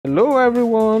Hello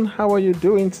everyone, how are you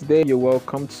doing today? You're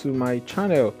welcome to my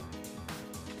channel.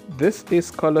 This is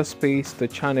Color Space, the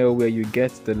channel where you get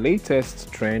the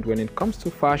latest trend when it comes to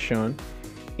fashion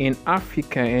in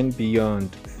Africa and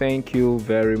beyond. Thank you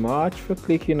very much for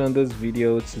clicking on this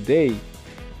video today.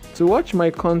 To watch my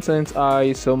content,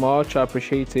 I so much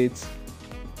appreciate it.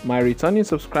 My returning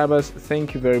subscribers,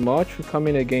 thank you very much for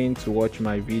coming again to watch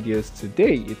my videos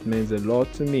today. It means a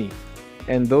lot to me.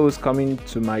 And those coming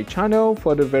to my channel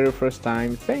for the very first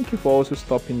time, thank you for also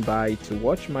stopping by to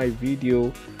watch my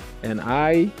video, and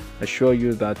I assure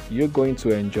you that you're going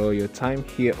to enjoy your time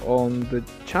here on the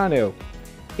channel.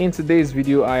 In today's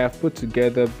video, I have put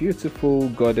together beautiful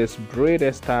goddess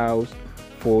braided styles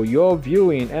for your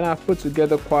viewing, and I've put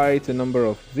together quite a number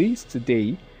of these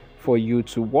today for you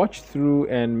to watch through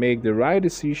and make the right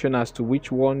decision as to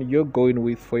which one you're going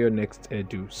with for your next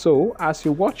hairdo. So as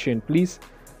you're watching, please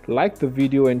like the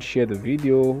video and share the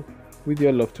video with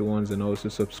your loved ones, and also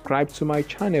subscribe to my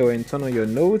channel and turn on your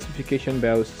notification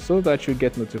bells so that you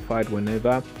get notified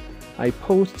whenever I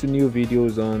post new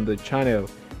videos on the channel,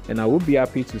 and I will be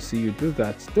happy to see you do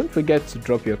that. Don't forget to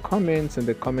drop your comments in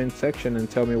the comment section and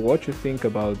tell me what you think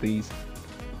about these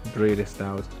braided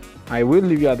styles. I will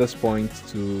leave you at this point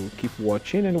to keep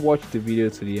watching and watch the video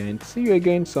to the end. See you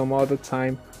again some other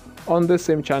time on the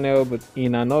same channel but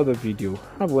in another video.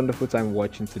 Have a wonderful time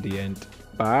watching to the end.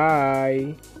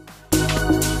 Bye.